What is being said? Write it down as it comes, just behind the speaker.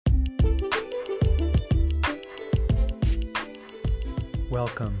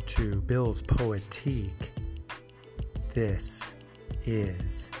Welcome to Bill's Poetique. This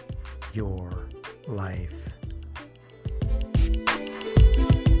is your life.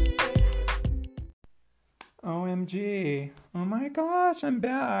 OMG. Oh my gosh, I'm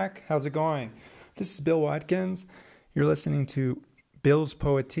back. How's it going? This is Bill Watkins. You're listening to Bill's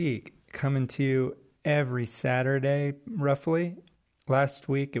Poetique, coming to you every Saturday, roughly. Last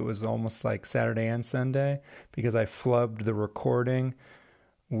week, it was almost like Saturday and Sunday because I flubbed the recording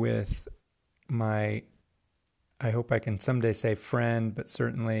with my, I hope I can someday say friend, but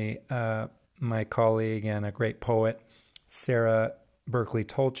certainly my colleague and a great poet, Sarah Berkeley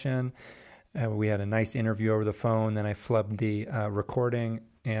Tolchin. We had a nice interview over the phone. Then I flubbed the recording,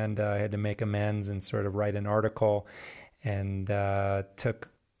 and I had to make amends and sort of write an article. And it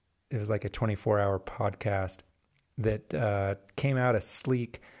was like a 24-hour podcast that came out a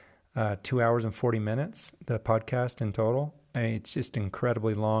sleek 2 hours and 40 minutes, the podcast in total. I mean, it's just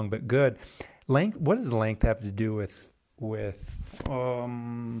incredibly long, but good. Length. What does length have to do with the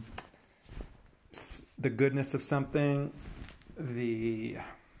goodness of something? I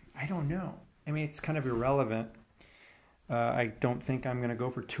don't know. I mean, it's kind of irrelevant. I don't think I'm going to go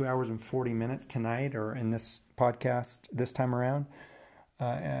for 2 hours and 40 minutes tonight or in this podcast this time around.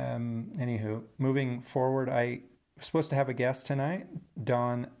 Anywho, moving forward, I was supposed to have a guest tonight,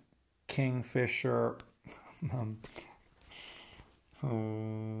 Don Kingfisher.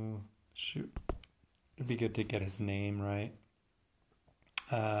 Shoot. It'd be good to get his name right.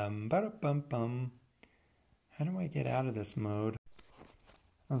 How do I get out of this mode?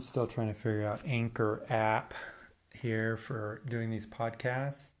 I'm still trying to figure out Anchor app here for doing these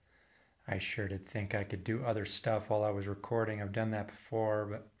podcasts. I sure did think I could do other stuff while I was recording. I've done that before,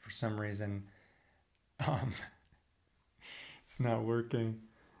 but for some reason, it's not working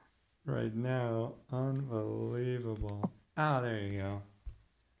right now. Unbelievable. Ah, there you go.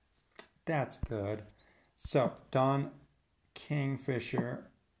 That's good. So, Don Kingfisher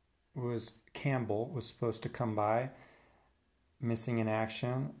Campbell was supposed to come by, missing in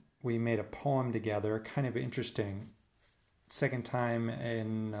action. We made a poem together, kind of interesting. Second time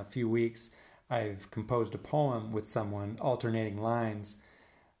in a few weeks, I've composed a poem with someone, alternating lines,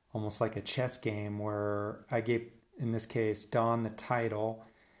 almost like a chess game where I gave, in this case, Don the title,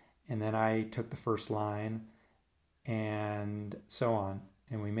 and then I took the first line, and so on.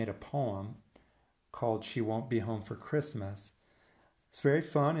 And we made a poem called She Won't Be Home for Christmas. It's very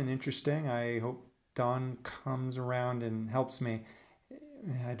fun and interesting. I hope Don comes around and helps me.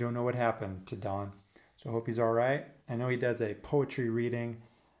 I don't know what happened to Don, so I hope he's all right. I know he does a poetry reading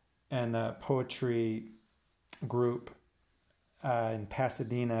and a poetry group in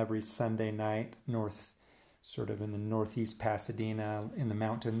Pasadena every Sunday night, sort of in the northeast Pasadena, in the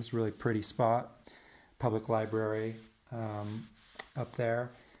mountains, really pretty spot, public library up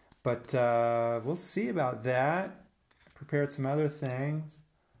there. But we'll see about that. I prepared some other things.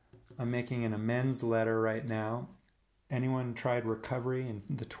 I'm making an amends letter right now. Anyone tried recovery and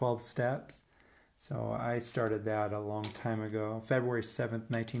the 12 steps? So I started that a long time ago. February 7th,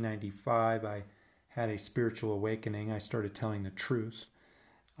 1995, I had a spiritual awakening. I started telling the truth.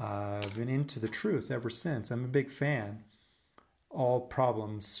 I've been into the truth ever since. I'm a big fan. All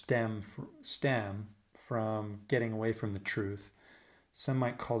problems stem from getting away from the truth. Some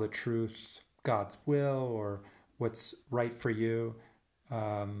might call the truth God's will or what's right for you,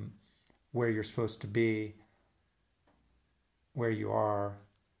 where you're supposed to be, where you are.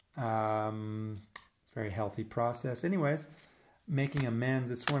 It's a very healthy process. Anyways, making amends,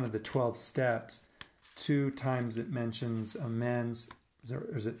 it's one of the 12 steps. 2 times it mentions amends, or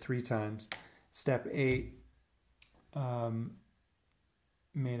is it 3 times? Step 8,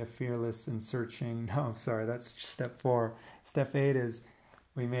 made a fearless and searching. No, sorry, that's step 4. Step 8 is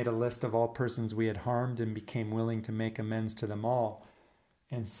we made a list of all persons we had harmed and became willing to make amends to them all.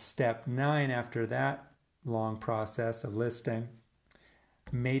 And step 9, after that long process of listing,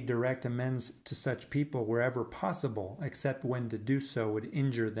 made direct amends to such people wherever possible, except when to do so would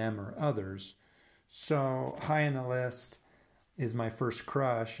injure them or others. So high in the list is my first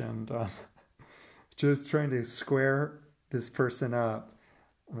crush, and just trying to square this person up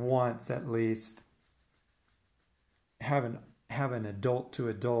once at least, have an adult to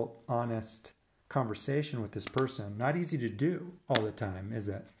adult honest conversation with this person. Not easy to do all the time, is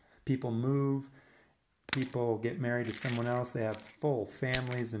it? People move, people get married to someone else, they have full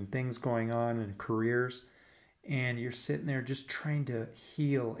families and things going on and careers, and you're sitting there just trying to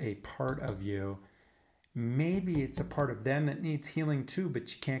heal a part of you. Maybe it's a part of them that needs healing too,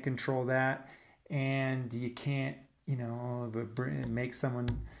 but you can't control that, and you can't, make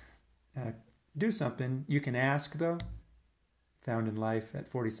someone do something. You can ask though. found in life at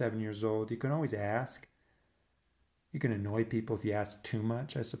 47 years old. You can always ask. You can annoy people if you ask too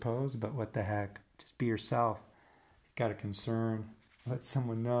much, I suppose, but what the heck? Just be yourself. You got a concern, let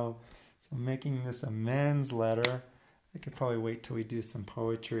someone know. So I'm making this amends letter. I could probably wait till we do some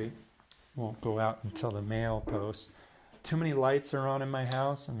poetry. Won't go out until the mail posts. Too many lights are on in my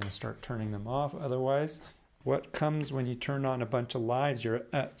house. I'm going to start turning them off. Otherwise, what comes when you turn on a bunch of lights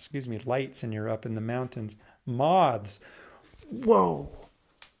and you're up in the mountains? Moths. Whoa!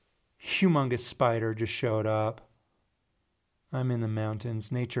 Humongous spider just showed up. I'm in the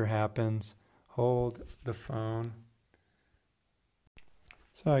mountains. Nature happens. Hold the phone.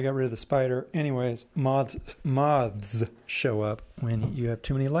 So I got rid of the spider. Anyways, moths show up when you have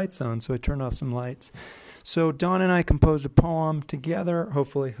too many lights on, so I turned off some lights. So Don and I composed a poem together.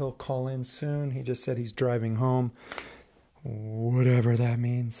 Hopefully he'll call in soon. He just said he's driving home. Whatever that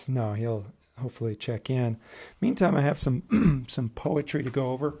means. No, he'll hopefully check in. Meantime, I have some some poetry to go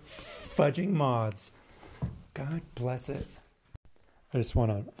over. Fudging moths. God bless it. I just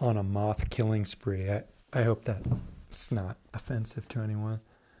went on a moth killing spree. I hope that it's not offensive to anyone.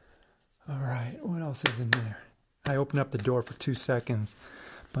 All right, what else is in there? I open up the door for 2 seconds.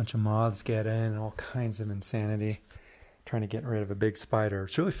 A bunch of moths get in, all kinds of insanity. Trying to get rid of a big spider.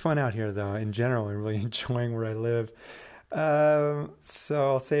 It's really fun out here, though. In general, I'm really enjoying where I live.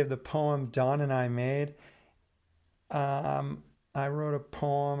 So I'll save the poem Don and I made. I wrote a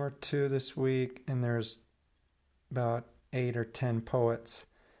poem or two this week, and there's about 8 or 10 poets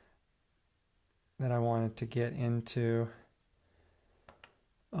that I wanted to get into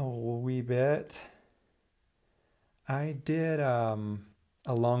a wee bit. I did a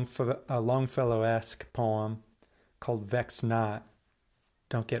Longfellow-esque poem called Vex Not.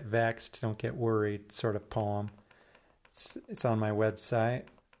 Don't get vexed, don't get worried sort of poem. It's on my website,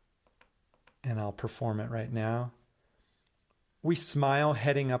 and I'll perform it right now. We smile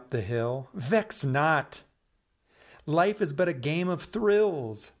heading up the hill. Vex not. Life is but a game of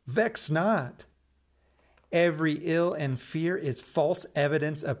thrills. Vex not. Every ill and fear is false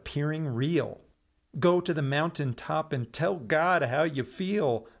evidence appearing real. Go to the mountain top and tell God how you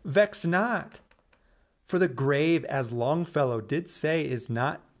feel. Vex not. For the grave, as Longfellow did say, is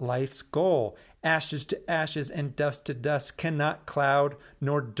not life's goal. Ashes to ashes and dust to dust cannot cloud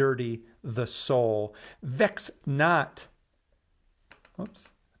nor dirty the soul. Vex not. Oops.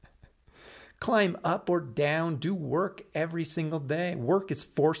 Climb up or down, do work every single day. Work is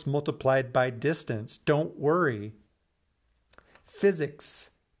force multiplied by distance. Don't worry.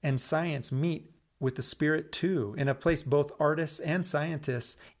 Physics and science meet with the spirit too, in a place both artists and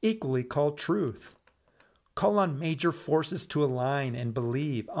scientists equally call truth. Call on major forces to align and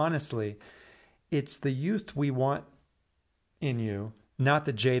believe, honestly, it's the youth we want in you, not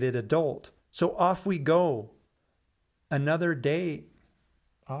the jaded adult. So off we go. Another day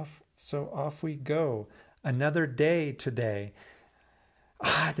off. So off we go. Another day today.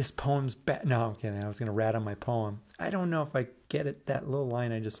 This poem's bad. No, I'm kidding. I was going to rat on my poem. I don't know if I get it, that little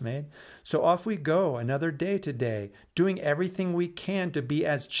line I just made. So off we go. Another day today. Doing everything we can to be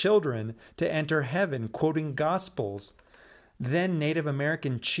as children to enter heaven, quoting gospels. Then Native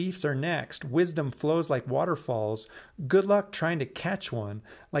American chiefs are next. Wisdom flows like waterfalls. Good luck trying to catch one.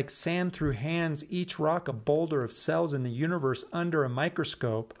 Like sand through hands, each rock a boulder of cells in the universe under a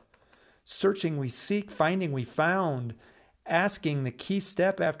microscope. Searching we seek, finding we found. Asking the key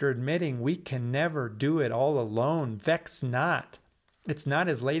step after admitting we can never do it all alone. Vex not. It's not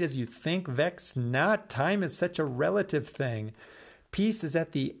as late as you think. Vex not. Time is such a relative thing. Peace is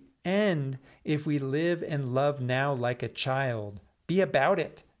at the end if we live and love now like a child. Be about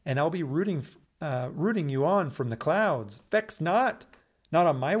it, and I'll be rooting you on from the clouds. Vex not. Not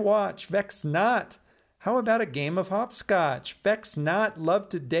on my watch. Vex not. How about a game of hopscotch? Vex not. Love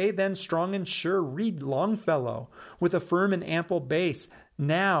today, then strong and sure. Read Longfellow with a firm and ample base.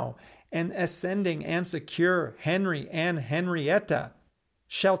 Now, and ascending and secure. Henry and Henrietta.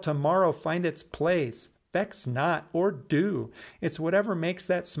 Shall tomorrow find its place? Vex not, or do. It's whatever makes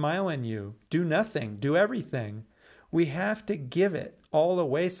that smile in you. Do nothing, do everything. We have to give it all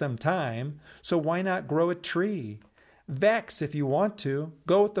away sometime, so why not grow a tree? Vex if you want to.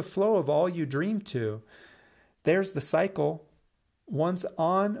 Go with the flow of all you dream to. There's the cycle. Once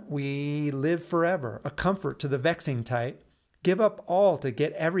on, we live forever. A comfort to the vexing type. Give up all to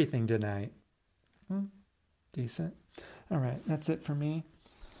get everything tonight. Decent. All right, that's it for me.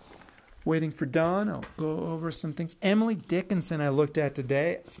 Waiting for Don. I'll go over some things. Emily Dickenson I looked at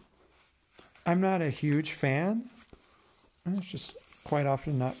today. I'm not a huge fan. It's just quite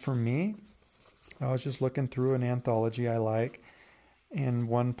often not for me. I was just looking through an anthology I like, and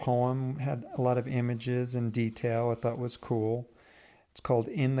one poem had a lot of images and detail I thought was cool. It's called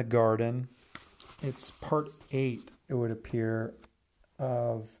In the Garden. It's part 8, it would appear,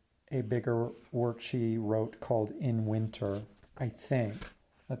 of a bigger work she wrote called In Winter, I think.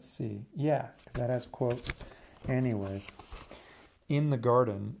 Let's see. Yeah, because that has quotes. Anyways, In the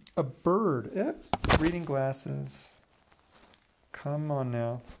Garden. A bird. Yep. Reading glasses. Come on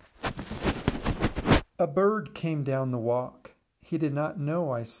now. A bird came down the walk. He did not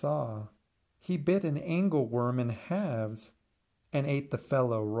know I saw. He bit an angleworm in halves and ate the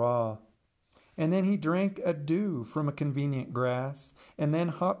fellow raw. And then he drank a dew from a convenient grass, and then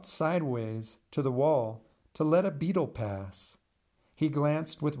hopped sideways to the wall to let a beetle pass. He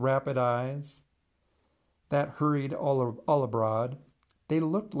glanced with rapid eyes that hurried all abroad. They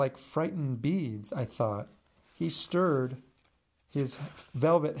looked like frightened beads, I thought. He stirred his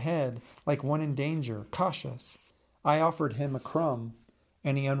velvet head like one in danger, cautious. I offered him a crumb,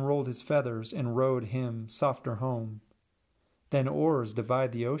 and he unrolled his feathers and rowed him softer home. Then oars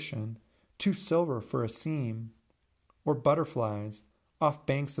divide the ocean, 2 silver for a seam, or butterflies off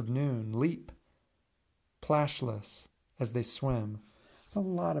banks of noon leap, plashless as they swim. There's a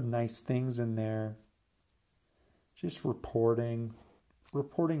lot of nice things in there. Just reporting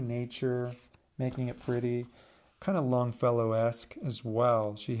nature, making it pretty. Kind of Longfellow-esque as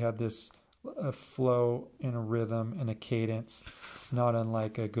well. She had this a flow and a rhythm and a cadence, not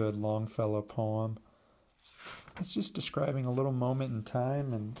unlike a good Longfellow poem. It's just describing a little moment in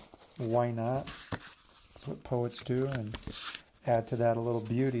time, and why not? That's what poets do, and add to that a little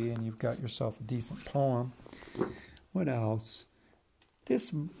beauty, and you've got yourself a decent poem. What else? This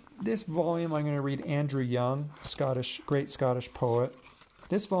volume, I'm going to read Andrew Young, great Scottish poet.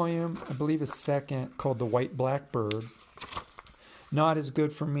 This volume, I believe, is second, called The White Blackbird. Not as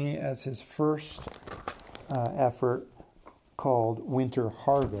good for me as his first effort called Winter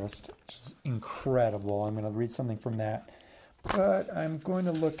Harvest, which is incredible. I'm going to read something from that. But I'm going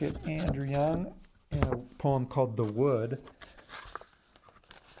to look at Andrew Young in a poem called The Wood.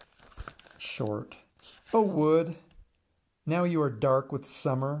 Short. Oh, wood, now you are dark with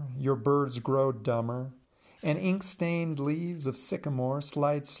summer, your birds grow dumber, and ink-stained leaves of sycamore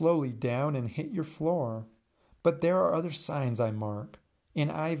slide slowly down and hit your floor. But there are other signs I mark,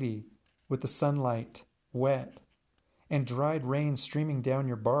 in ivy, with the sunlight wet, and dried rain streaming down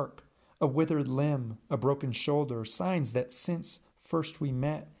your bark, a withered limb, a broken shoulder, signs that since first we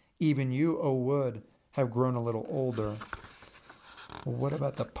met, even you, O wood, have grown a little older. Well, what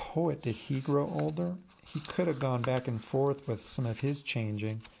about the poet? Did he grow older? He could have gone back and forth with some of his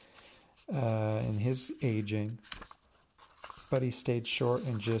changing and his aging, but he stayed short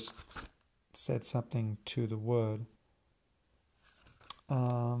and just said something to the wood.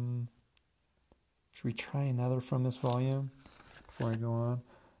 Should we try another from this volume before I go on?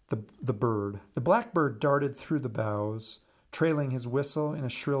 The bird. The blackbird darted through the boughs, trailing his whistle in a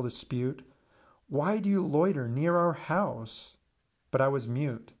shrill dispute. Why do you loiter near our house? But I was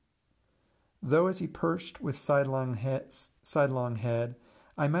mute. Though as he perched with sidelong head,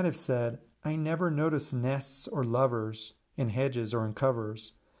 I might have said, I never notice nests or lovers in hedges or in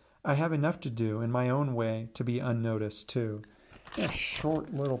covers. I have enough to do in my own way to be unnoticed too. These are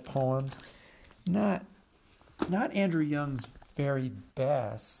short little poems. Not Andrew Young's very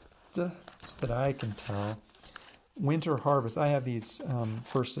best, that I can tell. Winter Harvest. I have these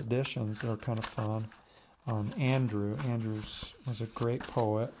first editions that are kind of fun. Andrew. Andrews was a great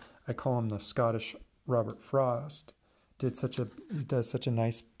poet. I call him the Scottish Robert Frost. He does such a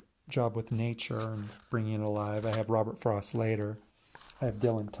nice job with nature and bringing it alive. I have Robert Frost later. I have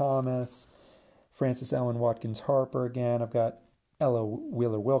Dylan Thomas, Frances Ellen Watkins Harper again. I've got Ella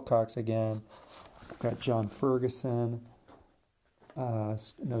Wheeler Wilcox again. I've got John Ferguson,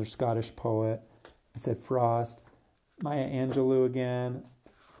 another Scottish poet. I said Frost. Maya Angelou again.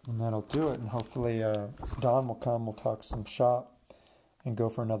 And that'll do it. And hopefully Don will come. We'll talk some shop and go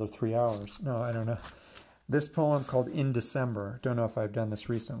for another 3 hours. No, I don't know. This poem called In December. Don't know if I've done this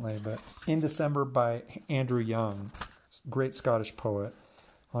recently, but In December by Andrew Young. Great Scottish poet.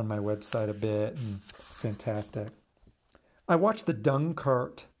 On my website a bit, and fantastic. I watched the dung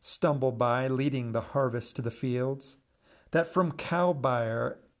cart stumble by, leading the harvest to the fields, that from cow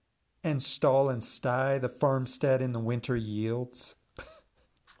byre and stall and sty the farmstead in the winter yields.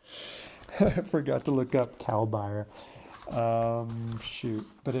 I forgot to look up cow byre.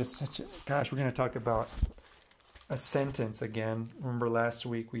 But it's such a... Gosh, we're going to talk about a sentence again. Remember last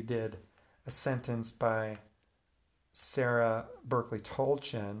week we did a sentence by Sarah Berkeley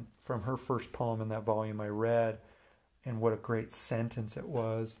Tolchin from her first poem in that volume I read, and what a great sentence it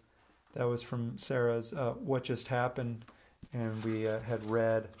was. That was from Sarah's What Just Happened, and we I'd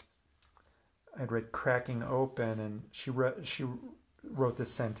read Cracking Open, and she wrote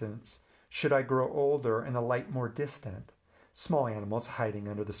this sentence. Should I grow older and the light more distant? Small animals hiding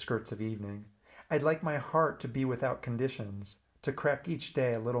under the skirts of evening. I'd like my heart to be without conditions, to crack each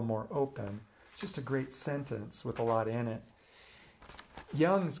day a little more open. Just a great sentence with a lot in it.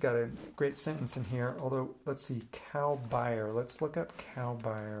 Young's got a great sentence in here, although, let's see, cow buyer. Let's look up cow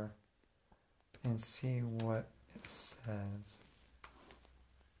buyer and see what it says.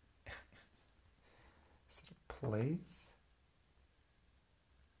 Is it a place?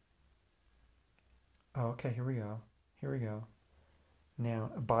 Oh, okay, here we go. Here we go.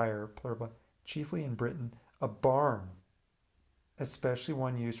 Now, a buyer, plural, chiefly in Britain, a barn, especially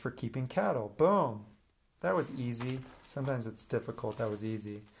one used for keeping cattle. Boom. That was easy. Sometimes it's difficult. That was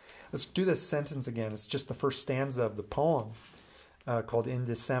easy. Let's do this sentence again. It's just the first stanza of the poem called In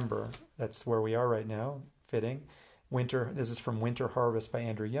December. That's where we are right now. Fitting. Winter. This is from Winter Harvest by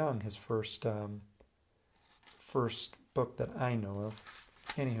Andrew Young, his first book that I know of.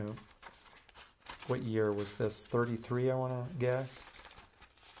 Anywho, what year was this? 33, I want to guess.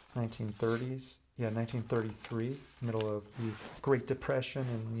 1930s. Yeah, 1933, middle of the Great Depression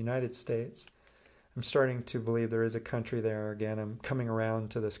in the United States. I'm starting to believe there is a country there again. I'm coming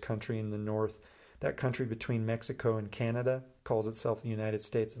around to this country in the north. That country between Mexico and Canada calls itself the United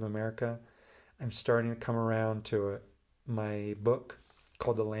States of America. I'm starting to come around to it. My book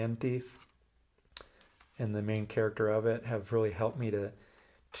called The Land Thief and the main character of it have really helped me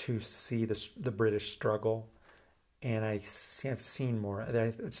to see the British struggle. And I've seen more.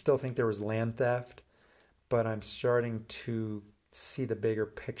 I still think there was land theft, but I'm starting to see the bigger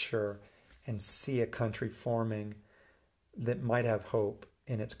picture and see a country forming that might have hope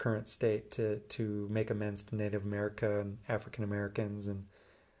in its current state to make amends to Native America and African Americans and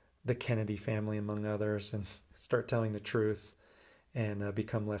the Kennedy family, among others, and start telling the truth and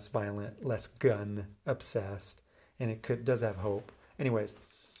become less violent, less gun obsessed. And it does have hope. Anyways,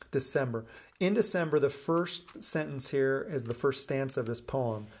 December. In December, the first sentence here is the first stanza of this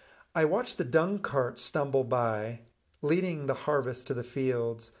poem. I watched the dung cart stumble by, leading the harvest to the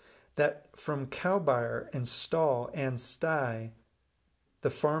fields, that from cow byre and stall and sty, the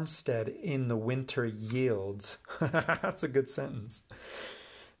farmstead in the winter yields. That's a good sentence.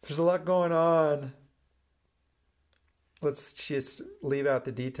 There's a lot going on. Let's just leave out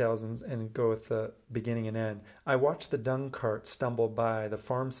the details and go with the beginning and end. I watched the dung cart stumble by the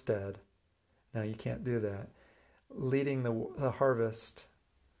farmstead. Now you can't do that. Leading the harvest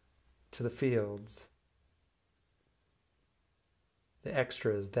to the fields. The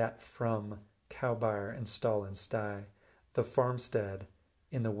extra is that from cow byre and stall and sty, the farmstead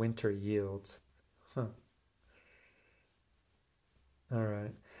in the winter yields. Huh. All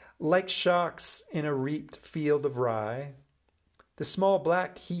right. Like shocks in a reaped field of rye, the small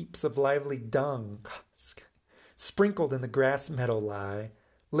black heaps of lively dung sprinkled in the grass meadow lie,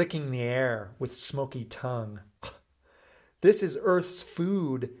 licking the air with smoky tongue. This is earth's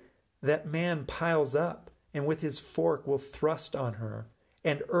food that man piles up, and with his fork will thrust on her,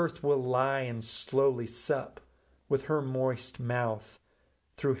 and earth will lie and slowly sup with her moist mouth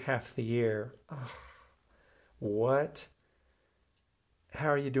through half the year. Oh, what? How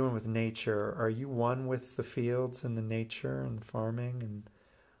are you doing with nature? Are you one with the fields and the nature and farming?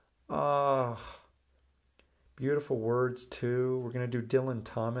 And beautiful words too. We're going to do Dylan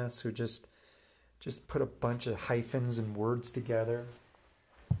Thomas, who just put a bunch of hyphens and words together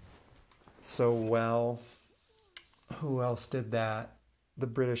so well. Who else did that? The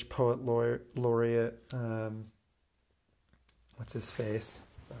British poet laureate. What's his face?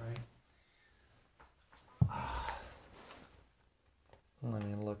 Sorry. Let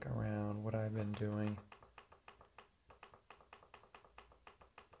me look around what I've been doing.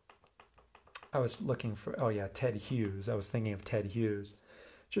 I was looking for, Ted Hughes. I was thinking of Ted Hughes.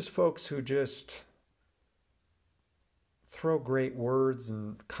 Just folks who just throw great words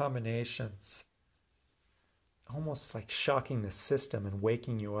and combinations, almost like shocking the system and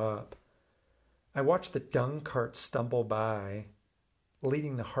waking you up. I watched the dung cart stumble by,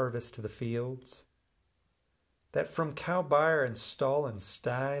 leading the harvest to the fields. That from cow byre and stall and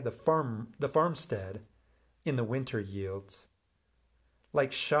sty, the farmstead in the winter yields.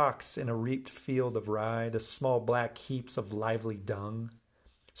 Like shocks in a reaped field of rye, the small black heaps of lively dung,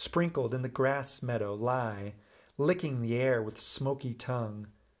 sprinkled in the grass meadow, lie, licking the air with smoky tongue.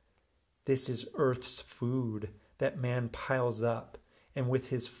 This is earth's food that man piles up, and with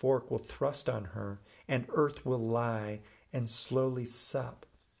his fork will thrust on her, and earth will lie and slowly sup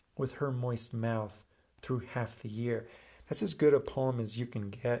with her moist mouth through half the year. That's as good a poem as you can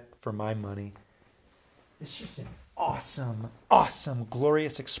get for my money. It's just an awesome,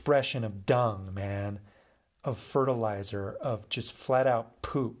 glorious expression of dung, man. of fertilizer, of just flat out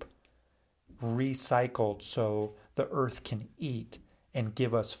poop, recycled so the earth can eat and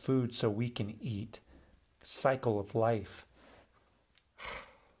give us food so we can eat. Cycle of life.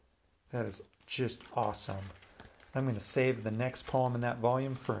 That is just awesome. I'm going to save the next poem in that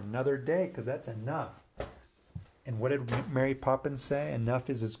volume for another day because that's enough. And what did Mary Poppins say? Enough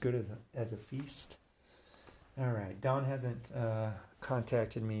is as good as a feast. All right. Don hasn't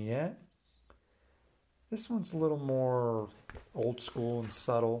contacted me yet. This one's a little more old school and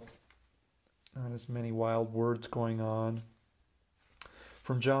subtle. Not as many wild words going on.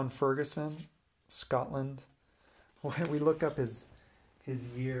 From John Ferguson, Scotland. We look up his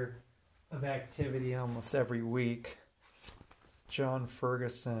year of activity almost every week. John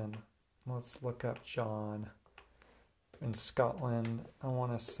Ferguson. Let's look up John. In Scotland, I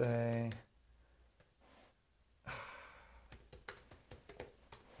want to say...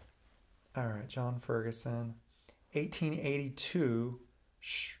 All right, John Ferguson, 1882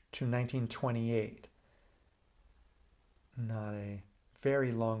 to 1928. Not a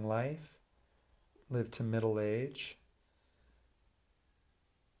very long life. Lived to middle age.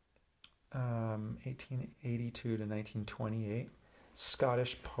 1882 to 1928.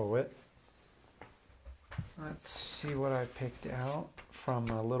 Scottish poet. Let's see what I picked out from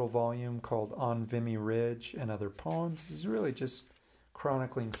a little volume called On Vimy Ridge and Other Poems. He's really just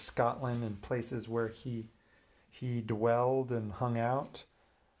chronicling Scotland and places where he dwelled and hung out.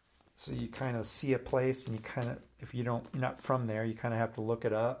 So you kind of see a place and you kind of, if you're not from there, you kind of have to look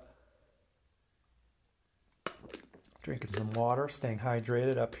it up. Drinking some water, staying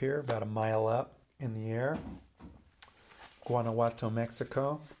hydrated up here, about a mile up in the air. Guanajuato,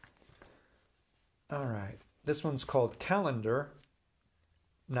 Mexico. All right. This one's called Calendar,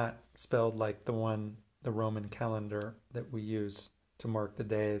 not spelled like the Roman calendar that we use to mark the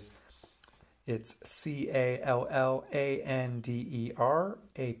days. It's Callander,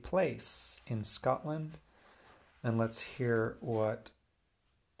 a place in Scotland. And let's hear what...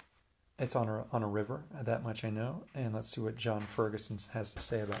 It's on a river, that much I know. And let's see what John Ferguson has to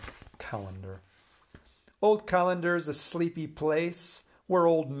say about Calendar. Old Callender's a sleepy place where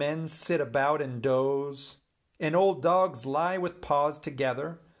old men sit about and doze, and old dogs lie with paws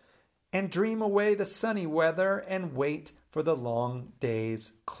together, and dream away the sunny weather, and wait for the long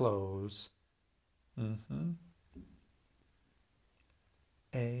day's close.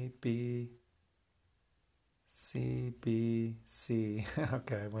 A, B, C, B, C.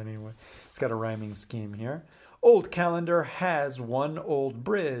 Okay, well, anyway, it's got a rhyming scheme here. Old Calendar has one old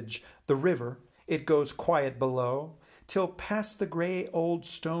bridge, the river, it goes quiet below, till past the grey old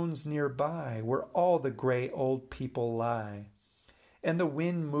stones nearby, where all the grey old people lie, and the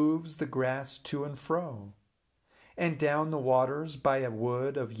wind moves the grass to and fro. And down the waters by a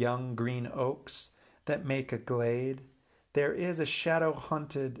wood of young green oaks that make a glade, there is a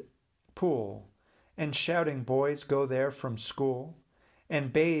shadow-haunted pool, and shouting boys go there from school,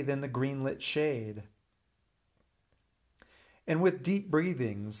 and bathe in the greenlit shade. And with deep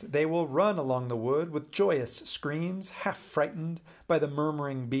breathings they will run along the wood with joyous screams, half frightened by the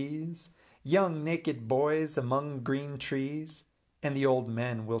murmuring bees, young naked boys among green trees, and the old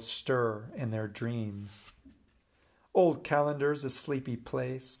men will stir in their dreams. Old Calendar's a sleepy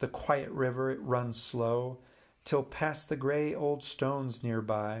place, the quiet river it runs slow, till past the grey old stones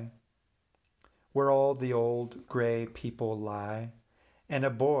nearby, where all the old grey people lie, and a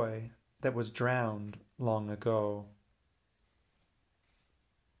boy that was drowned long ago.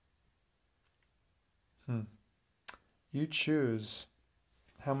 You choose.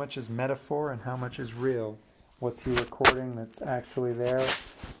 How much is metaphor and how much is real? What's he recording that's actually there?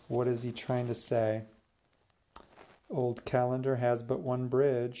 What is he trying to say? Old Calendar has but one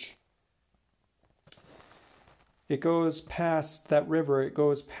bridge. It goes past that river, it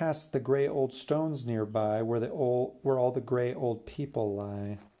goes past the grey old stones nearby, where all the grey old people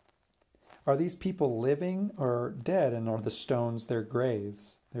lie. Are these people living or dead, and are the stones their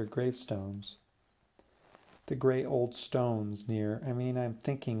graves, their gravestones? The grey old stones near, I'm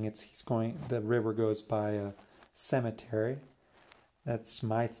thinking the river goes by a cemetery. That's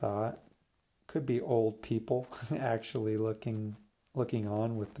my thought. Could be old people actually looking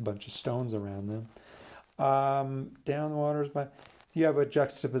on with a bunch of stones around them. Down the waters by, you have a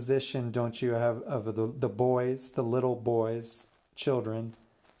juxtaposition, don't you, of the boys, the little boys, children,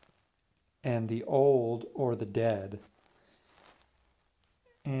 and the old or the dead.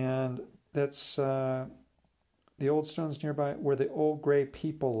 And that's the old stones nearby where the old grey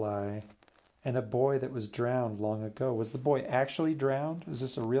people lie, and a boy that was drowned long ago. Was the boy actually drowned? Is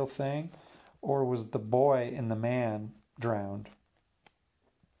this a real thing? Or was the boy and the man drowned?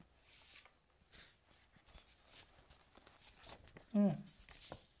 Yeah.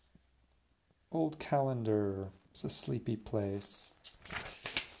 Old calendar. It's a sleepy place.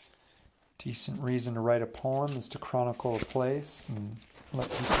 Decent reason to write a poem is to chronicle a place and let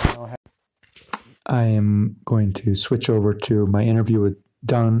people know how. I am going to switch over to my interview with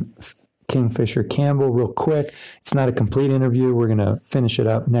Don Kingfisher Campbell real quick. It's not a complete interview. We're going to finish it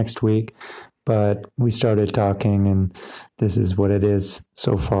up next week. But we started talking, and this is what it is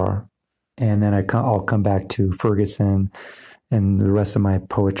so far. And then I'll come back to Ferguson and the rest of my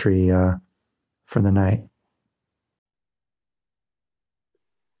poetry for the night.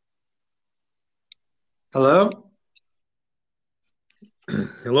 Hello?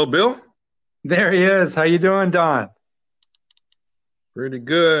 Hello, Bill. There he is. How you doing, Don? Pretty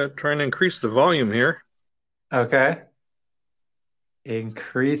good. Trying to increase the volume here. Okay.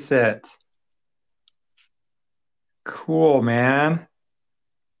 Increase it. Cool, man.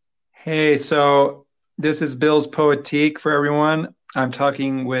 Hey, so this is Bill's Poetique for everyone. I'm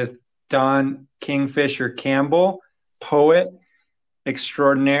talking with Don Kingfisher Campbell, poet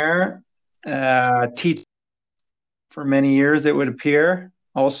extraordinaire, teacher for many years, it would appear,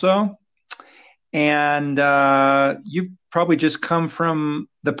 also. And you probably just come from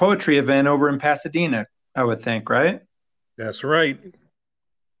the poetry event over in Pasadena, I would think, right? That's right.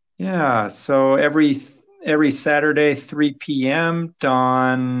 Yeah. So every Saturday, 3 p.m.,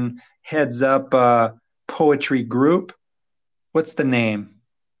 Don heads up a poetry group. What's the name?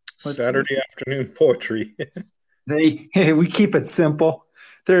 Saturday afternoon poetry. We keep it simple.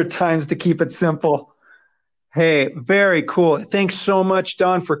 There are times to keep it simple. Hey, very cool. Thanks so much,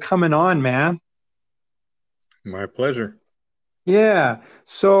 Don, for coming on, man. My pleasure. Yeah.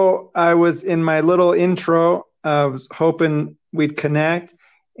 So I was in my little intro, I was hoping we'd connect.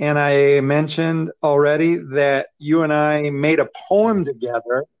 And I mentioned already that you and I made a poem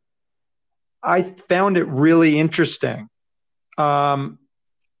together. I found it really interesting.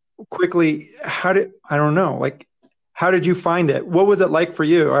 Quickly, I don't know, like, how did you find it? What was it like for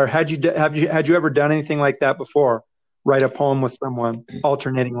you? Or had you ever done anything like that before? Write a poem with someone,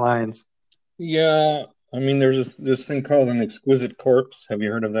 alternating lines. Yeah, I mean, there's this thing called an exquisite corpse. Have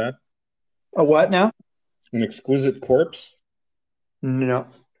you heard of that? A what now? An exquisite corpse? No,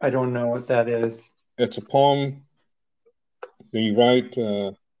 I don't know what that is. It's a poem that you write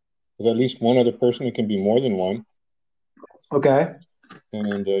with at least one other person. It can be more than one. Okay.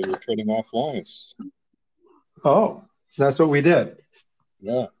 And you're trading off lines. Oh, that's what we did.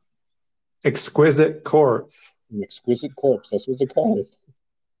 Yeah. Exquisite corpse. An exquisite corpse. That's what they call it.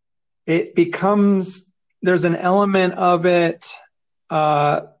 It becomes, there's an element of it,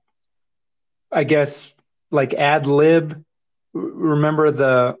 I guess, like ad lib. Remember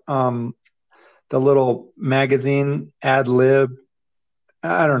the little magazine ad lib?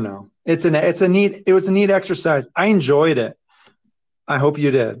 I don't know. It was a neat exercise. I enjoyed it. I hope you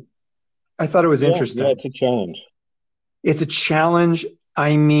did. I thought it was interesting. Yeah, it's a challenge. It's a challenge.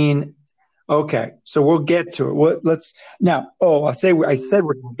 I mean, okay, so we'll get to it. I said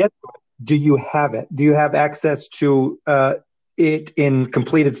we're going to get to it. Do you have it? Do you have access to it in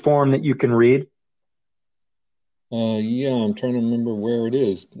completed form that you can read? Yeah, I'm trying to remember where it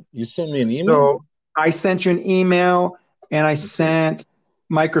is. You sent me an email? So I sent you an email and I sent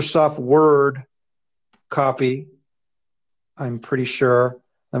Microsoft Word copy. I'm pretty sure.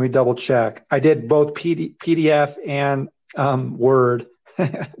 Let me double check. I did both PDF and Word.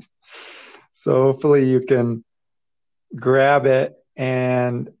 So hopefully you can grab it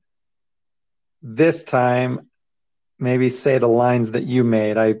and this time maybe say the lines that you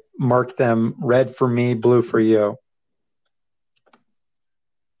made. I marked them red for me, blue for you.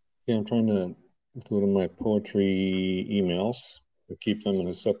 Yeah, I'm trying to go to my poetry emails to keep them in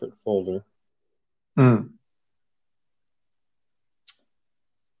a separate folder.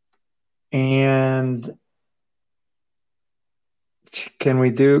 And can we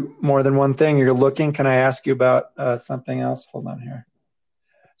do more than one thing? You're looking. Can I ask you about something else? Hold on here.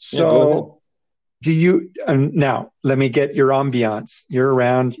 So do you now let me get your ambiance. You're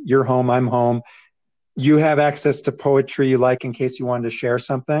around, you're home, I'm home. You have access to poetry you like in case you wanted to share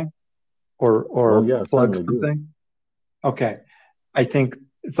something or plug something. Okay. I think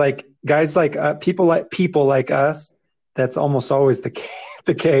it's like guys like people like us. That's almost always the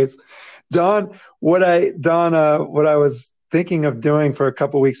case. Don, what I was thinking of doing for a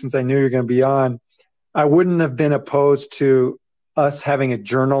couple of weeks since I knew you were going to be on, I wouldn't have been opposed to us having a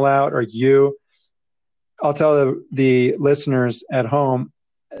journal out or you. I'll tell the listeners at home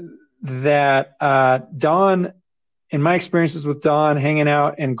that Don, in my experiences with Don, hanging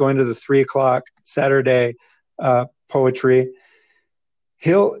out and going to the 3:00 Saturday poetry,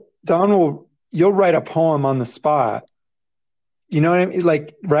 you'll write a poem on the spot. You know what I mean?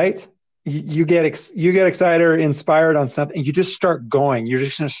 Like, right? You get excited or inspired on something. You just start going. You're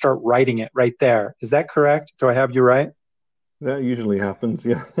just going to start writing it right there. Is that correct? Do I have you right? That usually happens,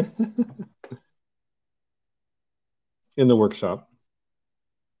 yeah. In the workshop.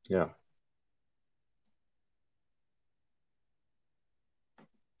 Yeah.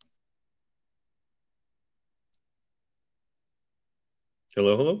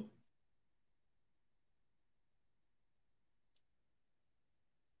 Hello, hello.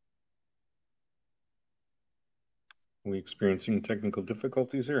 We experiencing technical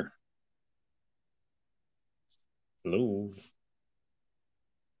difficulties here? Hello.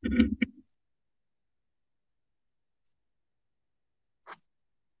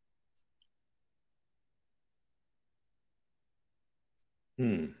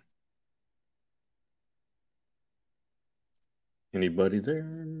 Anybody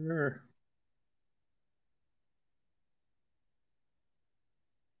there?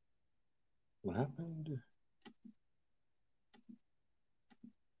 What happened?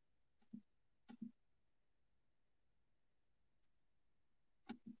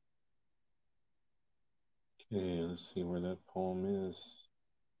 Okay, let's see where that poem is.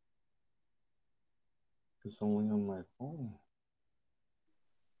 It's only on my phone.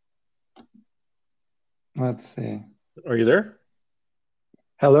 Let's see. Are you there?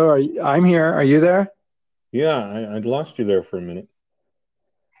 Hello, I'm here. Are you there? Yeah, I'd lost you there for a minute.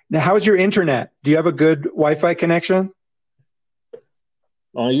 Now, how's your internet? Do you have a good Wi-Fi connection?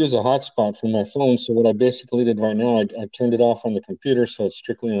 I use a hotspot from my phone, so what I basically did right now, I turned it off on the computer, so it's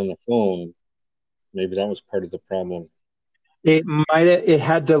strictly on the phone. Maybe that was part of the problem. It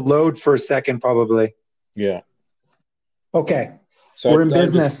had to load for a second, probably. Yeah. Okay. So We're in I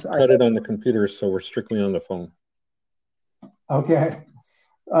business. just cut it on the computer, so we're strictly on the phone. Okay.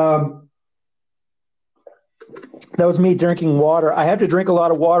 That was me drinking water. I have to drink a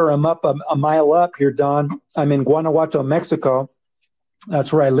lot of water. I'm up a mile up here, Don. I'm in Guanajuato, Mexico.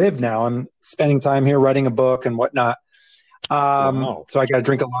 That's where I live now. I'm spending time here writing a book and whatnot. Wow. So I got to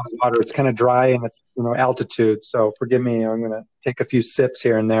drink a lot of water. It's kind of dry and it's altitude. So forgive me. I'm going to take a few sips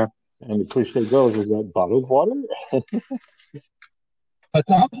here and there. And the cliche goes, is that bottled water? What's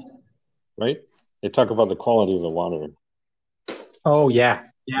that? Right? They talk about the quality of the water. Oh yeah.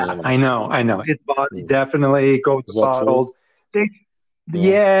 I know. It's definitely goes bottled.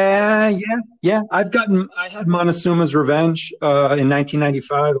 Yeah. I had Montezuma's Revenge in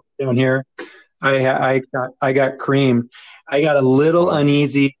 1995 down here. I got creamed. I got a little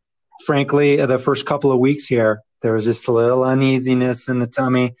uneasy, frankly, the first couple of weeks here. There was just a little uneasiness in the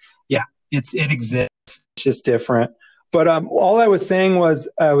tummy. Yeah, it exists. It's just different. But all I was saying was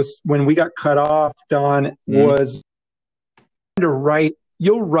when we got cut off, Don, was to write.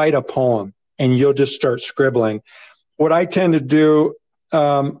 You'll write a poem and you'll just start scribbling. What I tend to do,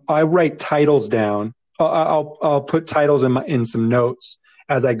 I write titles down. I'll put titles in some notes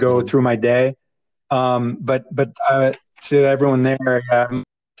as I go through my day. But to everyone there,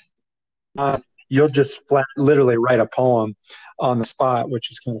 you'll just literally write a poem on the spot, which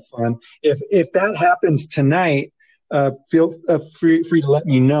is kind of fun. If that happens tonight, feel free to let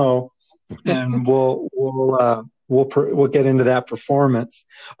me know, and we'll get into that performance.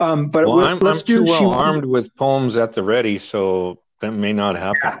 But I'm too well armed with poems at the ready, so that may not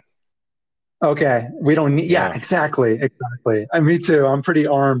happen. Yeah. Okay, we don't need. Yeah, exactly. Me too. I'm pretty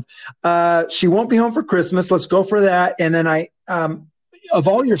armed. She won't be home for Christmas. Let's go for that. And then of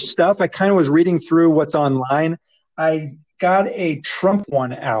all your stuff, I kind of was reading through what's online. I got a Trump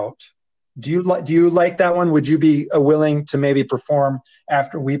one out. Do you like that one? Would you be willing to maybe perform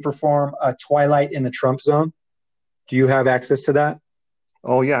after we perform Twilight in the Trump Zone? Do you have access to that?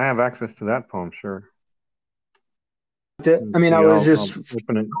 Oh yeah, I have access to that poem. Sure. I mean, I'll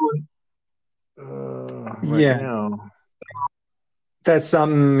open it. Right now. That's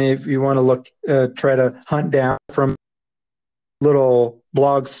something if you want to look, try to hunt down from little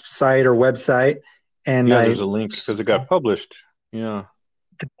blog site or website. And there's a link because it got published. Yeah.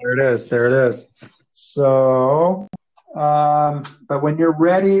 There it is. So, but when you're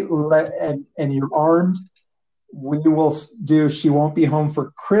ready and you're armed, we will do She Won't Be Home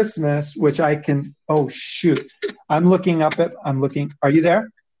for Christmas, which I can, oh shoot. I'm looking. Are you there?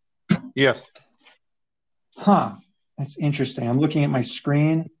 Yes. Huh. That's interesting. I'm looking at my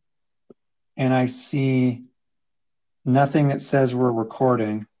screen and I see nothing that says we're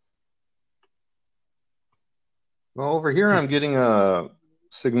recording. Well, over here I'm getting a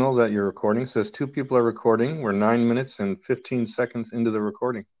signal that you're recording. It says 2 people are recording. We're 9 minutes and 15 seconds into the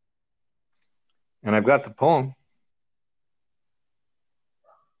recording. And I've got the poem.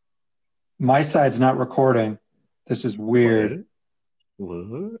 My side's not recording. This is weird.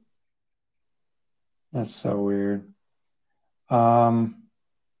 What? That's so weird. Gosh,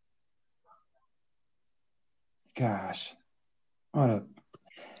 I'm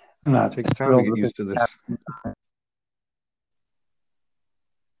not It takes time to thrilled get with used to this. it.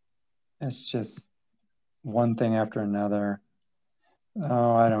 It's just one thing after another.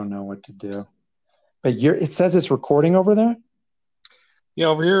 Oh, I don't know what to do. But it says it's recording over there? Yeah,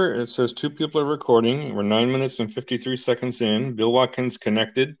 over here it says 2 people are recording. We're 9 minutes and 53 seconds in. Bill Watkins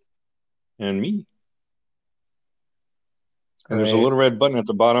connected, and me. And there's a Great. little red button at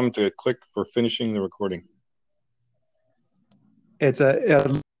the bottom to click for finishing the recording. It's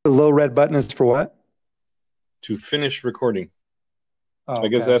a little red button is for what? To finish recording. Oh, I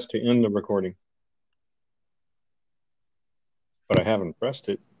guess okay. that's to end the recording. But I haven't pressed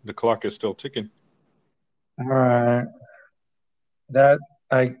it. The clock is still ticking. All right. All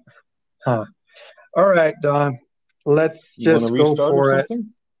right, Don. Let's You want to just go restart or for it.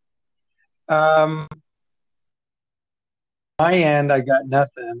 something? My end, I got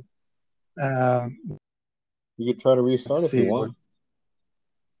nothing. You could try to restart Let's if you see. want.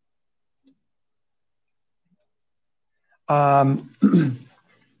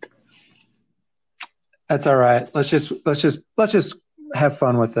 That's all right. Let's just have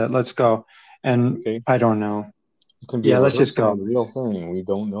fun with it. Let's go. And Okay. I don't know. It can be Yeah, a let's just rehearsal go. of the real thing. We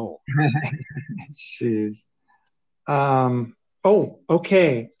don't know. Jeez. Oh,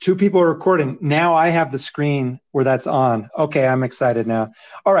 okay. 2 people are recording. Now I have the screen where that's on. Okay, I'm excited now.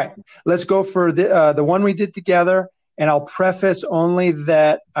 All right, let's go for the one we did together. And I'll preface only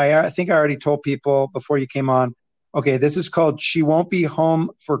that I think I already told people before you came on. Okay, this is called "She Won't Be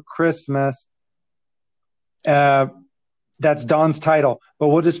Home for Christmas." That's Don's title. But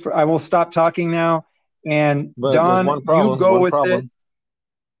I will stop talking now. And But there's Don, one you problem. go with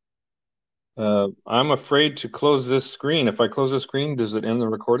it. I'm afraid to close this screen. If I close the screen, does it end the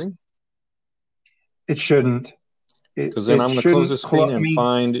recording? It shouldn't. Because then I'm going to close the screen and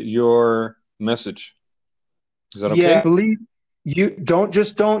find your message. Is that okay? Yeah, I believe you don't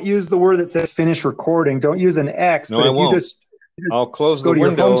use the word that says finish recording. Don't use an X. No, but I if won't. you just I'll close go the to your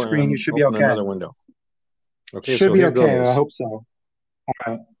window home screen, and you should be open okay. another window. Okay, Should so be here okay. goes. I hope so. All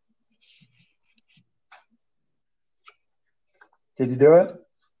right. Did you do it?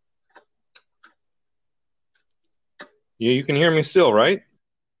 Yeah, you can hear me still, right?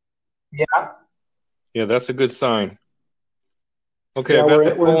 Yeah. Yeah, that's a good sign. Okay, Yeah, I've got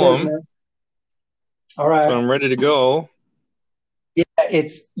the we're in poem, business. All right. so I'm ready to go. Yeah,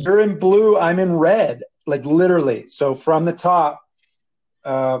 you're in blue. I'm in red, like literally. So from the top,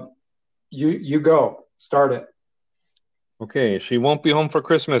 you go. Start it. Okay, she won't be home for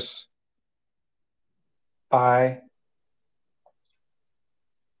Christmas. By.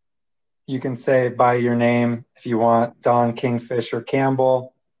 You can say by your name if you want. Don Kingfisher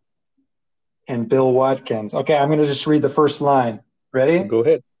Campbell and Bill Watkins. Okay, I'm going to just read the first line. Ready? Go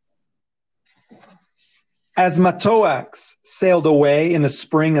ahead. As Matoax sailed away in the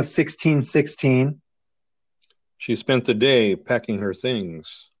spring of 1616 She spent the day packing her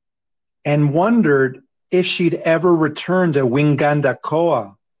things and wondered if she'd ever return to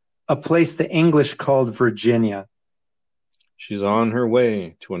Wingandacoa, a place the English called Virginia. She's on her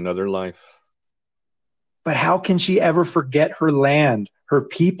way to another life. But how can she ever forget her land, her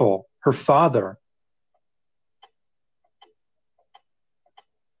people, her father?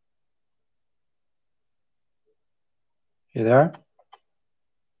 You there?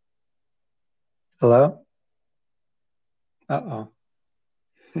 Hello? Uh-oh.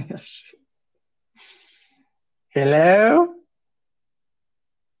 Hello?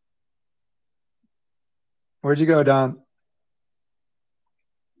 Where'd you go, Don?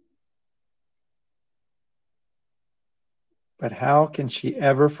 But how can she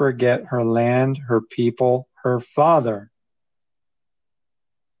ever forget her land, her people, her father?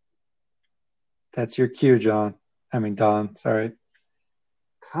 That's your cue, Don. Sorry.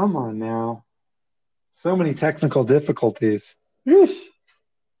 Come on now. So many technical difficulties. Eesh.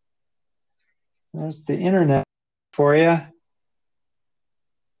 There's the internet for you.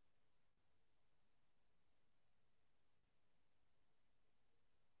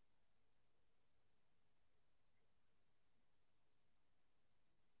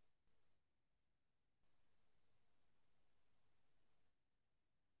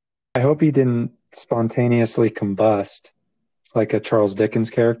 I hope he didn't spontaneously combust like a Charles Dickens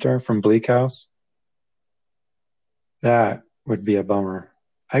character from Bleak House. That would be a bummer.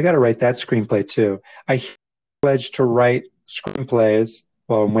 I got to write that screenplay too. I pledged to write screenplays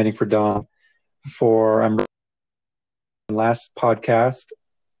while I'm waiting for Don. I'm last podcast.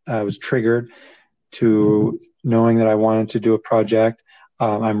 I was triggered to knowing that I wanted to do a project.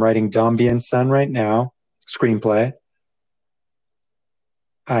 I'm writing Dombey and Son right now, screenplay.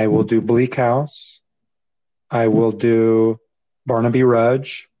 I will do Bleak House. I will do Barnaby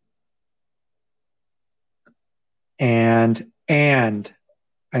Rudge. And I'm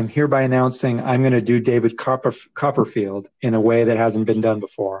hereby announcing I'm going to do David Copperfield in a way that hasn't been done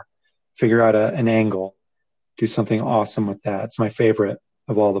before. Figure out an angle. Do something awesome with that. It's my favorite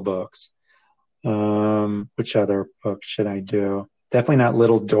of all the books. Which other book should I do? Definitely not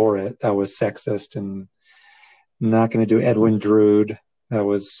Little Dorrit. That was sexist. And I'm not going to do Edwin Drood. That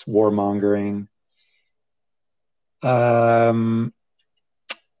was warmongering.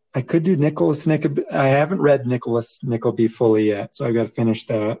 I could do Nicholas Nickleby. I haven't read Nicholas Nickleby fully yet, so I've got to finish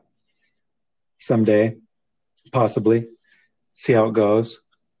that someday, possibly. See how it goes.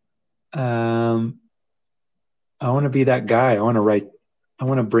 I want to be that guy. I want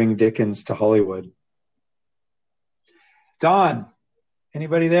to bring Dickens to Hollywood. Don,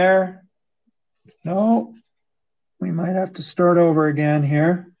 anybody there? No? We might have to start over again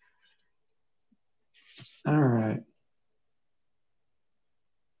here. All right.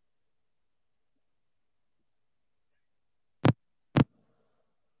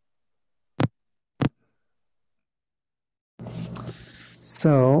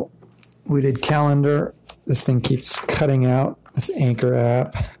 So we did calendar. This thing keeps cutting out, this Anchor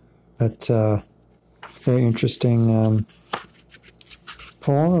app. But very interesting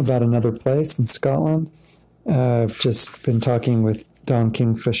poem about another place in Scotland. I've just been talking with Don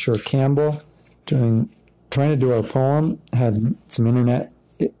Kingfisher Campbell, trying to do our poem. Had some internet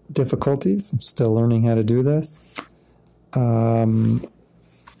difficulties. I'm still learning how to do this.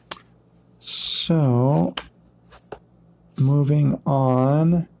 So moving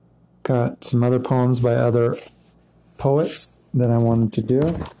on, got some other poems by other poets that I wanted to do.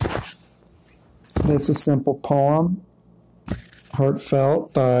 This is a simple poem,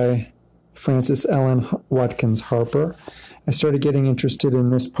 Heartfelt, by Frances Ellen Watkins Harper. I started getting interested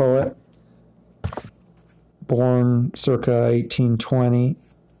in this poet, born circa 1820,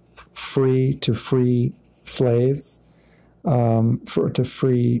 to free slaves, to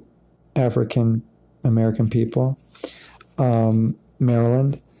free African American people.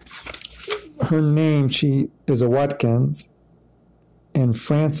 Maryland. Her name, she is a Watkins, and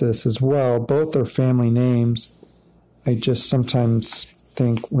Frances as well. Both are family names. I just sometimes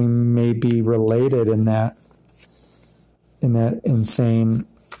think we may be related in that insane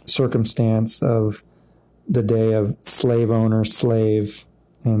circumstance of the day of slave owner, slave,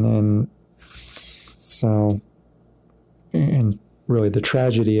 and really the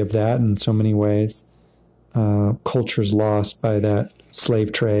tragedy of that in so many ways. Cultures lost by that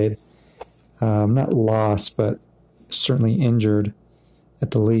slave trade. Not lost, but certainly injured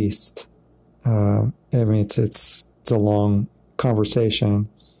at the least. It's a long conversation.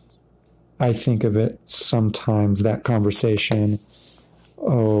 I think of it sometimes, that conversation,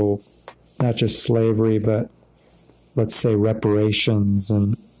 not just slavery, but let's say reparations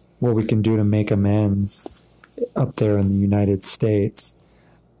and what we can do to make amends up there in the United States.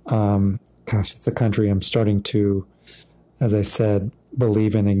 It's a country I'm starting to, as I said,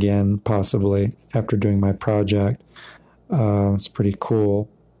 believe in again, possibly, after doing my project. It's pretty cool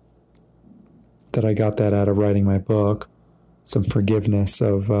that I got that out of writing my book, some forgiveness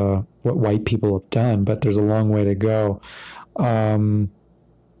of what white people have done, but there's a long way to go.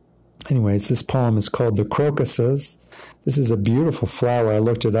 Anyways, this poem is called The Crocuses. This is a beautiful flower. I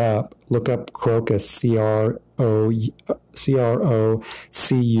looked it up. Look up crocus, Crocus.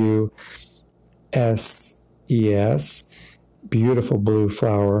 Beautiful blue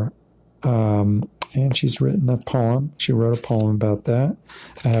flower. And she's written a poem. She wrote a poem about that.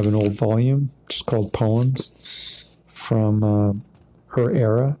 I have an old volume just called Poems from her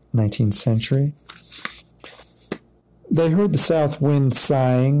era, 19th century. They heard the south wind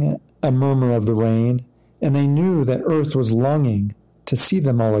sighing, a murmur of the rain, and they knew that earth was longing to see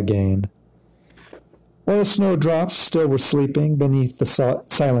them all again. While the snowdrops still were sleeping beneath the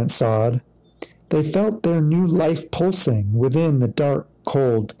silent sod, they felt their new life pulsing within the dark,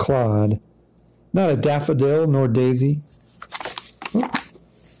 cold clod. Not a daffodil nor daisy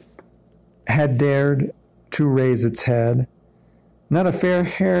had dared to raise its head. Not a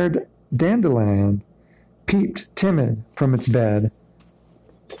fair-haired dandelion peeped timid from its bed.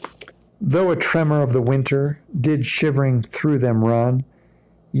 Though a tremor of the winter did shivering through them run,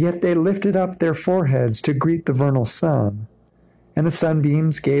 yet they lifted up their foreheads to greet the vernal sun. And the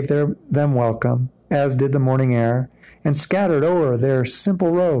sunbeams gave them welcome, as did the morning air, and scattered o'er their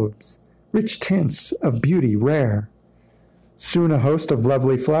simple robes rich tints of beauty rare. Soon a host of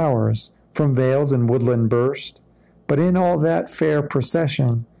lovely flowers from vales and woodland burst, But in all that fair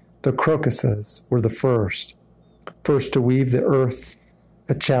procession, the crocuses were the first to weave the earth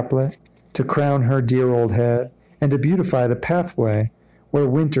a chaplet, to crown her dear old head, and to beautify the pathway where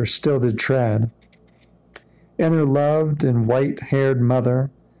winter still did tread. And their loved and white-haired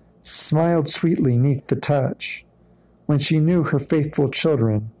mother smiled sweetly 'neath the touch, when she knew her faithful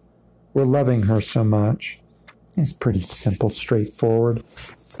children were loving her so much. It's pretty simple, straightforward.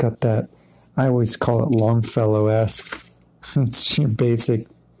 It's got that, I always call it Longfellow-esque. It's your basic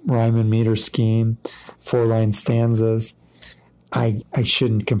rhyme and meter scheme, 4-line stanzas. I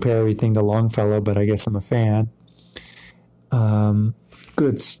shouldn't compare everything to Longfellow, but I guess I'm a fan.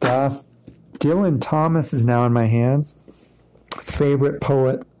 Good stuff. Dylan Thomas is now in my hands. Favorite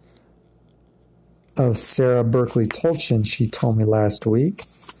poet of Sarah Berkeley Tolchin, she told me last week,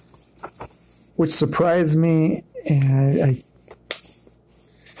 which surprised me. And I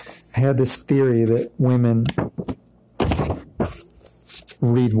had this theory that women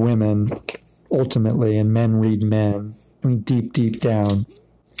read women ultimately, and men read men. I mean, deep, deep down.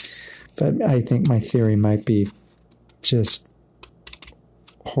 But I think my theory might be just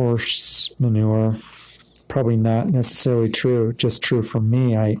horse manure. Probably not necessarily true, just true for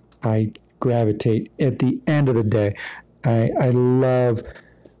me. I gravitate at the end of the day. I love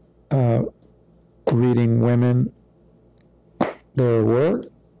reading women, their work,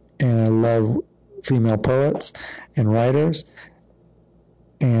 and I love female poets and writers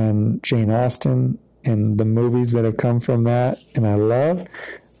and Jane Austen and the movies that have come from that. And I love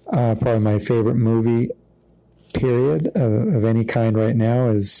probably my favorite movie period of any kind right now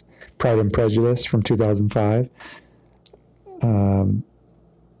is Pride and Prejudice from 2005.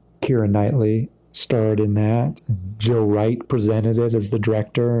 Keira Knightley starred in that. Joe Wright presented it as the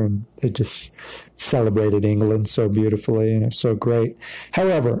director, and it just celebrated England so beautifully, and it's so great.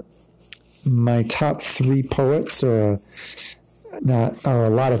 However, my top 3 poets are a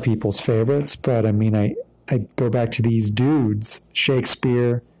lot of people's favorites, but I mean, I go back to these dudes.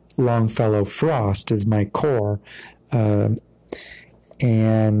 Shakespeare, Longfellow, Frost is my core. And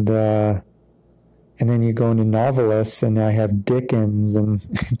then you go into novelists, and I have Dickens, and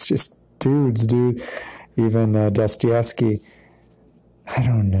it's just dudes, dude. Even Dostoevsky. I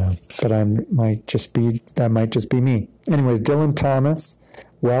don't know, but that might just be me. Anyways, Dylan Thomas,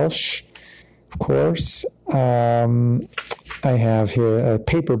 Welsh, of course. I have a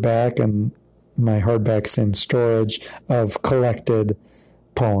paperback, and my hardback's in storage, of collected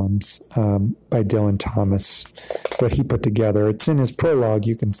poems by Dylan Thomas, what he put together. It's in his prologue,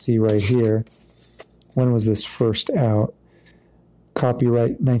 you can see right here. When was this first out?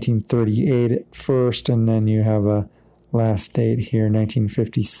 Copyright 1938 at first, and then you have a last date here,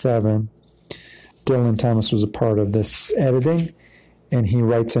 1957. Dylan Thomas was a part of this editing, and he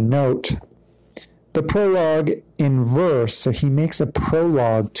writes a note. The prologue in verse, so he makes a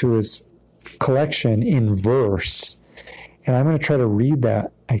prologue to his collection in verse. And I'm going to try to read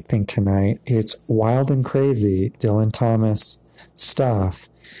that, I think, tonight. It's wild and crazy, Dylan Thomas stuff.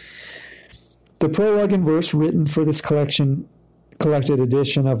 The prologue in verse written for this collected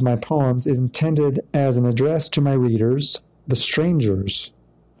edition of my poems is intended as an address to my readers, the strangers.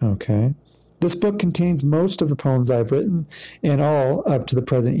 Okay. This book contains most of the poems I've written, and all up to the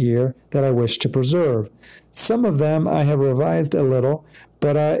present year, that I wish to preserve. Some of them I have revised a little,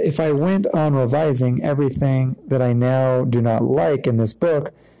 but if I went on revising everything that I now do not like in this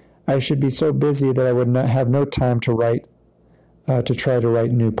book, I should be so busy that I would not have no time to try to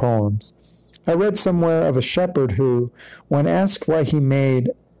write new poems. I read somewhere of a shepherd who, when asked why he made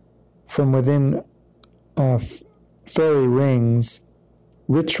from within fairy rings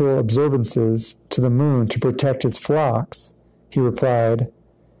ritual observances to the moon to protect his flocks, he replied,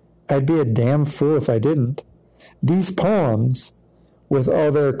 I'd be a damn fool if I didn't. These poems, with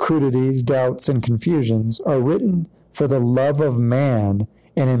all their crudities, doubts, and confusions, are written for the love of man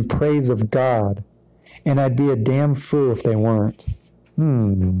and in praise of God, and I'd be a damn fool if they weren't.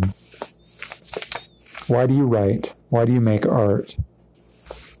 Why do you write? Why do you make art?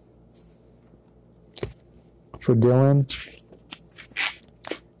 For Dylan,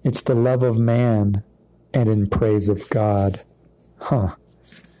 it's the love of man and in praise of God. I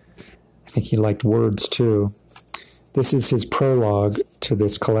think he liked words too. This is his prologue to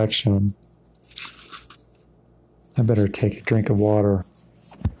this collection. I better take a drink of water.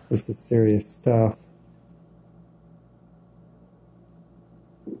 This is serious stuff.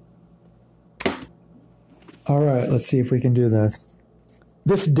 All right, let's see if we can do this.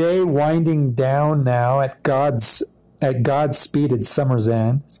 This day winding down now at God-speeded summer's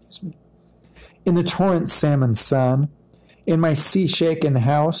end, in the torrent salmon sun, in my sea-shaken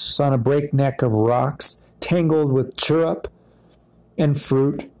house on a breakneck of rocks, tangled with chirrup and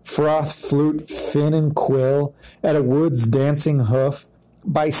fruit, froth, flute, fin, and quill, at a wood's dancing hoof,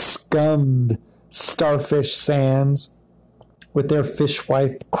 by scummed starfish sands, with their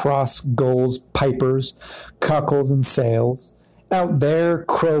fishwife cross gulls, pipers, cockles, and sails. Out there,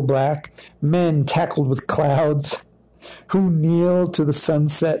 crow-black, men tackled with clouds, who kneel to the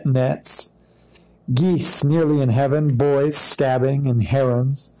sunset nets, geese nearly in heaven, boys stabbing, and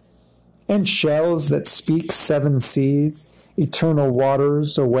herons, and shells that speak seven seas, eternal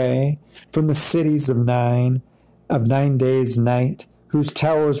waters away from the cities of 9 days' night, whose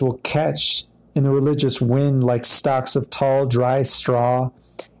towers will catch in the religious wind like stalks of tall, dry straw.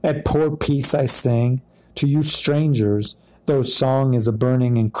 At poor peace I sing to you strangers, though song is a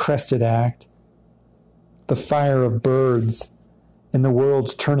burning and crested act. The fire of birds in the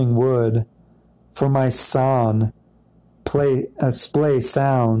world's turning wood, for my son splay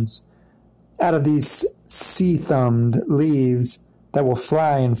sounds out of these sea-thumbed leaves that will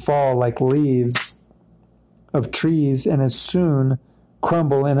fly and fall like leaves of trees, and as soon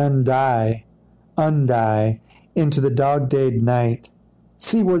crumble and undie into the dog-dayed night.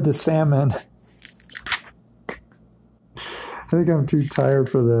 Seaward the salmon. I think I'm too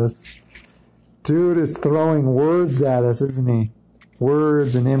tired for this. Dude is throwing words at us, isn't he?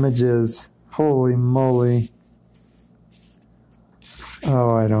 Words and images. Holy moly.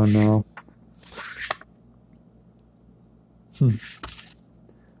 Oh, I don't know. I'm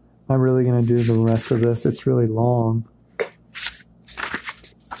really going to do the rest of this. It's really long.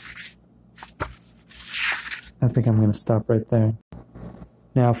 I think I'm going to stop right there.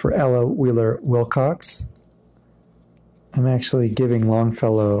 Now for Ella Wheeler Wilcox. I'm actually giving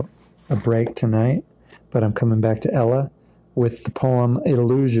Longfellow a break tonight, but I'm coming back to Ella with the poem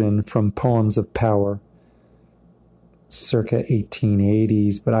Illusion from Poems of Power, circa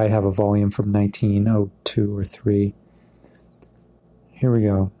 1880s, but I have a volume from 1902 or 3. Here we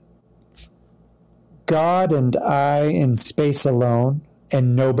go. God and I in space alone,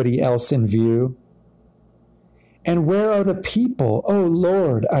 and nobody else in view. And where are the people, O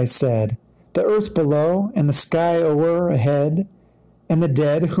Lord, I said, the earth below, and the sky o'er ahead, and the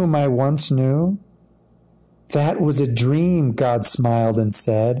dead whom I once knew? That was a dream, God smiled and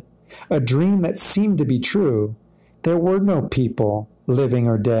said, a dream that seemed to be true. There were no people, living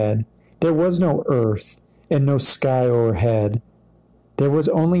or dead. There was no earth, and no sky o'erhead. There was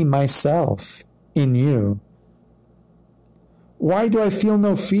only myself in you. Why do I feel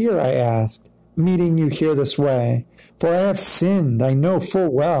no fear, I asked, meeting you here this way? For I have sinned, I know full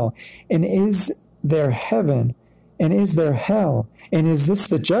well. And is there heaven? And is there hell? And is this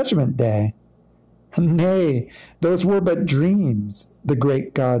the judgment day? Nay, those were but dreams, the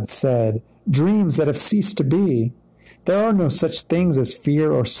great God said, dreams that have ceased to be. There are no such things as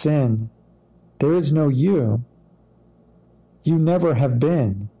fear or sin. There is no you. You never have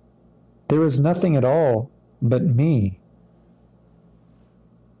been. There is nothing at all but me.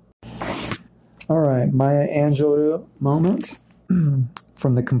 All right, Maya Angelou moment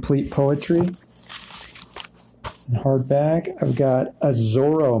from the Complete Poetry. In hardback, I've got A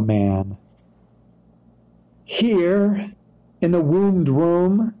Zorro Man. Here, in the wombed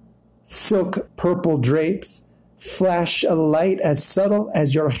womb, silk purple drapes flash a light as subtle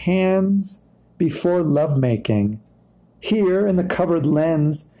as your hands before lovemaking. Here, in the covered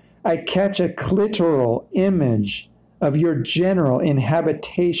lens, I catch a clitoral image of your general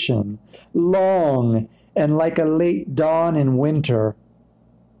inhabitation, long and like a late dawn in winter.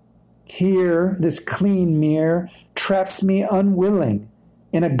 Here, this clean mirror traps me unwilling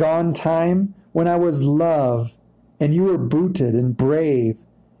in a gone time when I was love, and you were booted and brave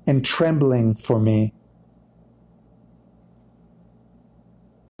and trembling for me.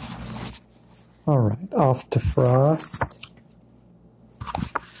 All right, off to Frost.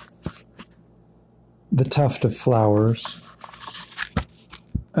 The Tuft of Flowers.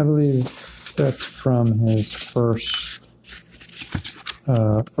 I believe that's from his first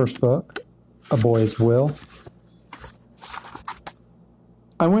book, A Boy's Will.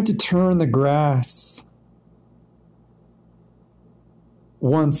 I went to turn the grass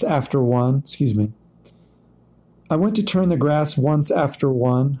once after one, I went to turn the grass once after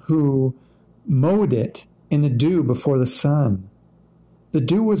one who mowed it in the dew before the sun. The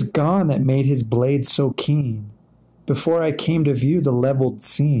dew was gone that made his blade so keen, before I came to view the leveled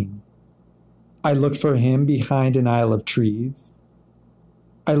scene. I looked for him behind an isle of trees.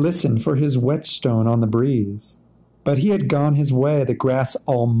 I listened for his whetstone on the breeze, but he had gone his way, the grass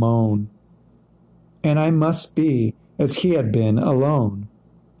all mown. And I must be, as he had been, alone.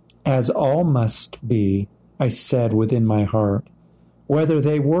 As all must be, I said within my heart, whether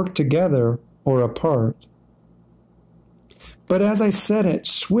they work together or apart. But as I said it,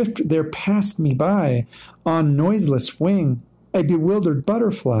 swift there passed me by, on noiseless wing, a bewildered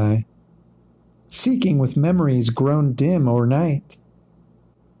butterfly, seeking with memories grown dim o'ernight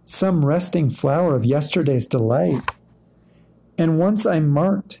some resting flower of yesterday's delight. And once I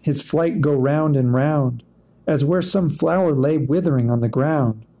marked his flight go round and round, as where some flower lay withering on the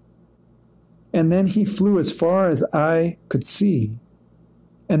ground. And then he flew as far as eye could see,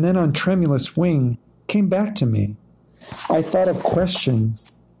 and then on tremulous wing came back to me. I thought of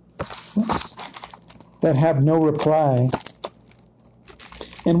questions that have no reply,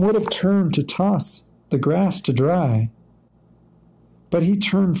 and would have turned to toss the grass to dry. But he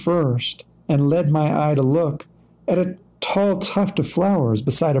turned first and led my eye to look at a tall tuft of flowers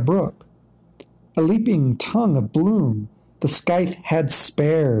beside a brook. A leaping tongue of bloom the scythe had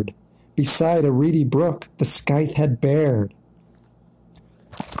spared, beside a reedy brook the scythe had bared.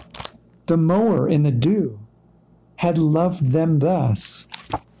 The mower in the dew had loved them thus,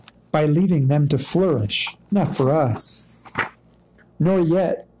 by leaving them to flourish, not for us, nor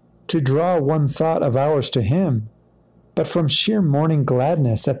yet to draw one thought of ours to him, but from sheer morning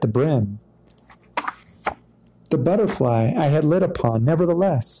gladness at the brim. The butterfly I had lit upon,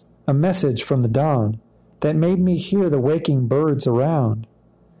 nevertheless, a message from the dawn, that made me hear the waking birds around,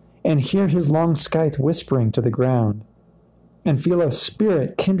 and hear his long scythe whispering to the ground, and feel a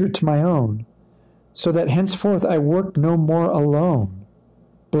spirit kindred to my own, so that henceforth I worked no more alone,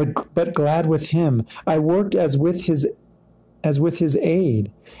 but glad with him. I worked as with his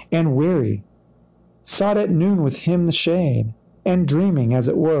aid, and weary, sought at noon with him the shade, and dreaming, as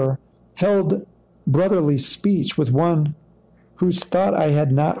it were, held brotherly speech with one whose thought I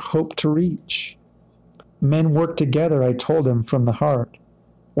had not hoped to reach. Men work together, I told him from the heart,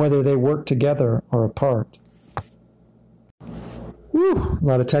 whether they work together or apart. Whew, a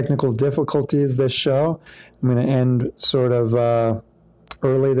lot of technical difficulties this show. I'm going to end sort of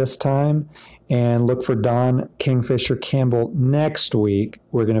early this time and look for Don Kingfisher Campbell next week.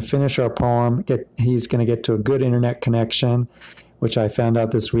 We're going to finish our poem. He's going to get to a good internet connection, which I found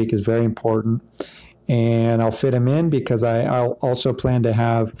out this week is very important. And I'll fit him in because I'll also plan to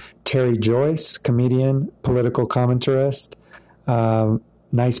have Tere Joyce, comedian, political commentarist,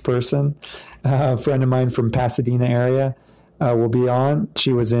 nice person, a friend of mine from Pasadena area, will be on.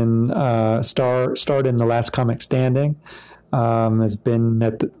 She was in starred in The Last Comic Standing, has been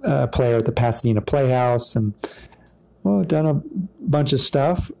at the player at the Pasadena Playhouse, and done a bunch of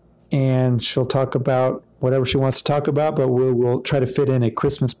stuff. And she'll talk about whatever she wants to talk about, but we'll try to fit in a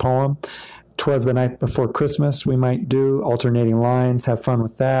Christmas poem. 'Twas the Night Before Christmas we might do, alternating lines, have fun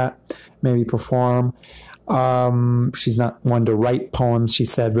with that, maybe perform. She's not one to write poems, she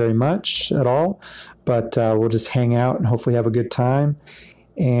said, very much at all, but we'll just hang out and hopefully have a good time.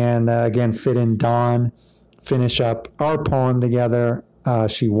 And again, fit in Dawn, finish up our poem together.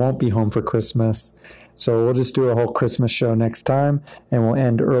 She won't be home for Christmas, so we'll just do a whole Christmas show next time, and we'll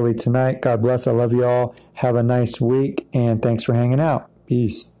end early tonight. God bless. I love you all. Have a nice week, and thanks for hanging out.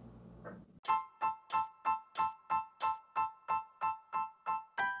 Peace.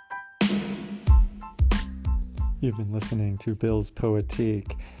 You've been listening to Bill's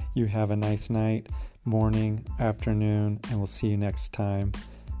Poetique. You have a nice night, morning, afternoon, and we'll see you next time.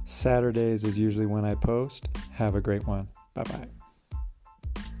 Saturdays is usually when I post. Have a great one. Bye-bye.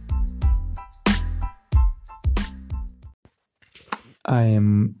 I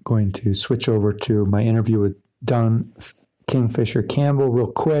am going to switch over to my interview with Don Kingfisher Campbell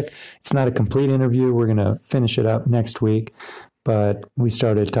real quick. It's not a complete interview. We're going to finish it up next week. But we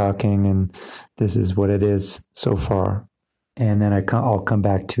started talking, and this is what it is so far. And then I'll come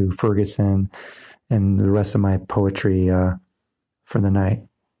back to Ferguson and the rest of my poetry for the night.